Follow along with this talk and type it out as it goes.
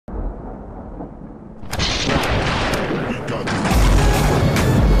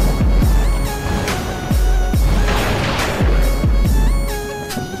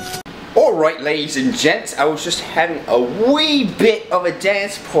Alright, ladies and gents, I was just having a wee bit of a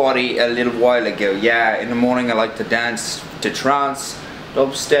dance party a little while ago. Yeah, in the morning I like to dance to trance,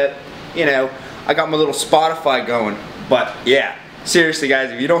 dubstep, you know, I got my little Spotify going. But yeah, seriously guys,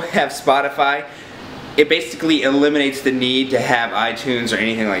 if you don't have Spotify, it basically eliminates the need to have iTunes or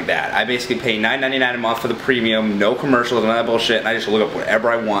anything like that. I basically pay $9.99 a month for the premium, no commercials, none of that bullshit, and I just look up whatever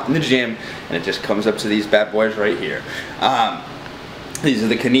I want in the gym, and it just comes up to these bad boys right here. These are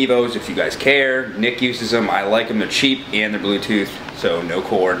the Canevos, if you guys care. Nick uses them. I like them. They're cheap and they're Bluetooth, so no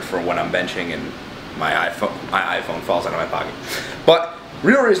cord for when I'm benching and my iPhone falls out of my pocket. But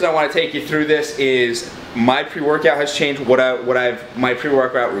real reason I want to take you through this is my pre-workout has changed. My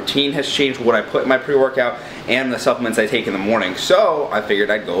pre-workout routine has changed. What I put in my pre-workout and the supplements I take in the morning. So I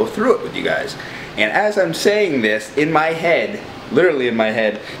figured I'd go through it with you guys. And as I'm saying this, in my head, literally in my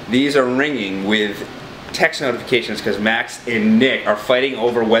head, these are ringing with text notifications because Max and Nick are fighting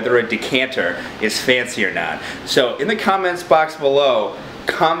over whether a decanter is fancy or not. So in the comments box below,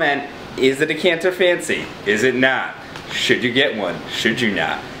 comment, is the decanter fancy? Is it not? Should you get one? Should you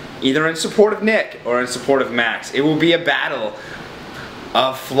not? Either in support of Nick or in support of Max. It will be a battle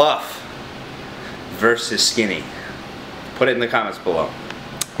of fluff versus skinny. Put it in the comments below.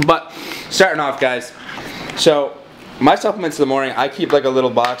 But starting off guys, so my supplements in the morning, I keep like a little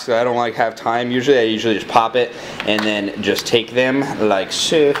box that I don't like have time. Usually I just pop it and then just take them like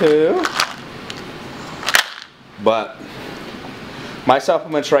so. But my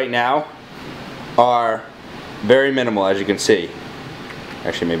supplements right now are very minimal, as you can see.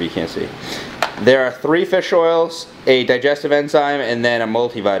 Actually, maybe you can't see. There are 3 fish oils, a digestive enzyme, and then a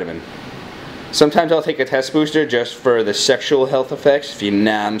multivitamin. Sometimes I'll take a test booster just for the sexual health effects, if you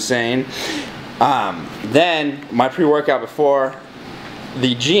know what I'm saying. Then my pre-workout before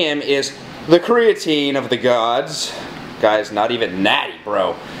the gym is the creatine of the gods. Guys, not even natty,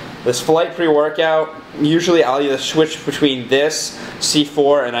 bro. This flight pre-workout, usually I'll either switch between this,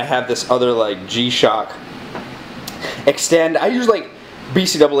 C4, and I have this other like G-Shock Extend. I use like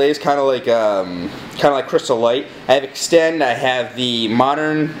BCAAs, kind of like Crystal Light. I have Extend, I have the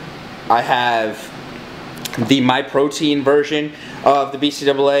Modern, I have the MyProtein version of the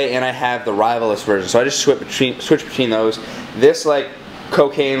BCAA, and I have the Rivalist version. So I just switch between those. This like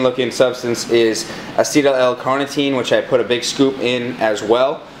cocaine looking substance is acetyl L-carnitine, which I put a big scoop in as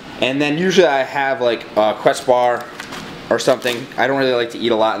well. And then usually I have like a Quest bar or something. I don't really like to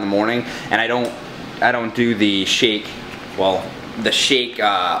eat a lot in the morning, and I don't do the shake, well, the shake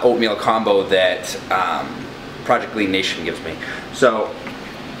oatmeal combo that Project Lean Nation gives me. So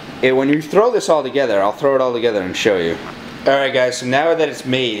when you throw this all together, I'll throw it all together and show you. Alright guys, so now that it's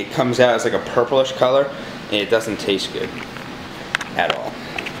made, it comes out as like a purplish color, and it doesn't taste good at all.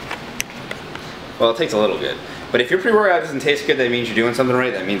 Well, it tastes a little good. But if your pre-workout doesn't taste good, that means you're doing something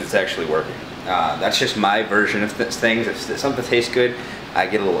right, that means it's actually working. That's just my version of things. If something tastes good, I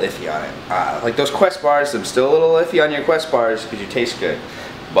get a little iffy on it. Like those Quest bars, I'm still a little iffy on your Quest bars because you taste good.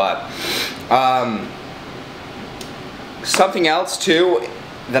 But something else too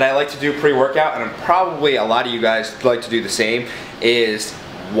that I like to do pre-workout, and probably a lot of you guys like to do the same, is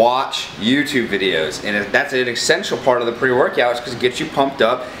watch YouTube videos. And that's an essential part of the pre-workouts because it gets you pumped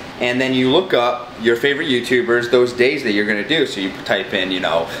up, and then you look up your favorite YouTubers, those days that you're going to do. So you type in, you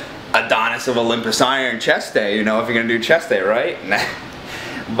know, Adonis of Olympusiron chest day, you know, if you're going to do chest day, right?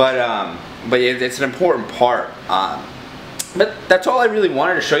 But it's an important part. But that's all I really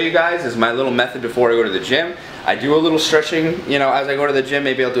wanted to show you guys is my little method before I go to the gym. I do a little stretching, you know, as I go to the gym.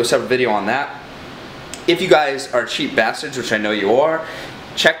 Maybe I'll do a separate video on that. If you guys are cheap bastards, which I know you are,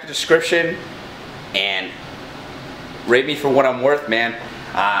 check the description and rate me for what I'm worth, man.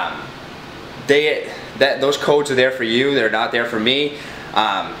 Those codes are there for you. They're not there for me.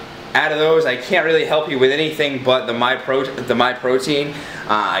 Out of those, I can't really help you with anything but the MyProtein.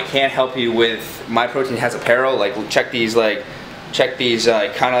 I can't help you with MyProtein has apparel. Like check these kind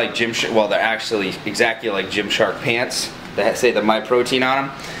of like well, they're actually exactly like Gymshark pants that say the MyProtein on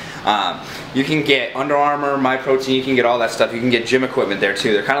them. You can get Under Armour, MyProtein. You can get all that stuff. You can get gym equipment there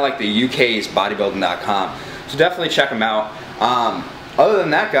too. They're kind of like the UK's bodybuilding.com. So definitely check them out. Other than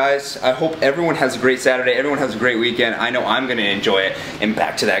that, guys, I hope everyone has a great Saturday. Everyone has a great weekend. I know I'm going to enjoy it. And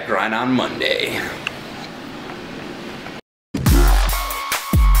back to that grind on Monday.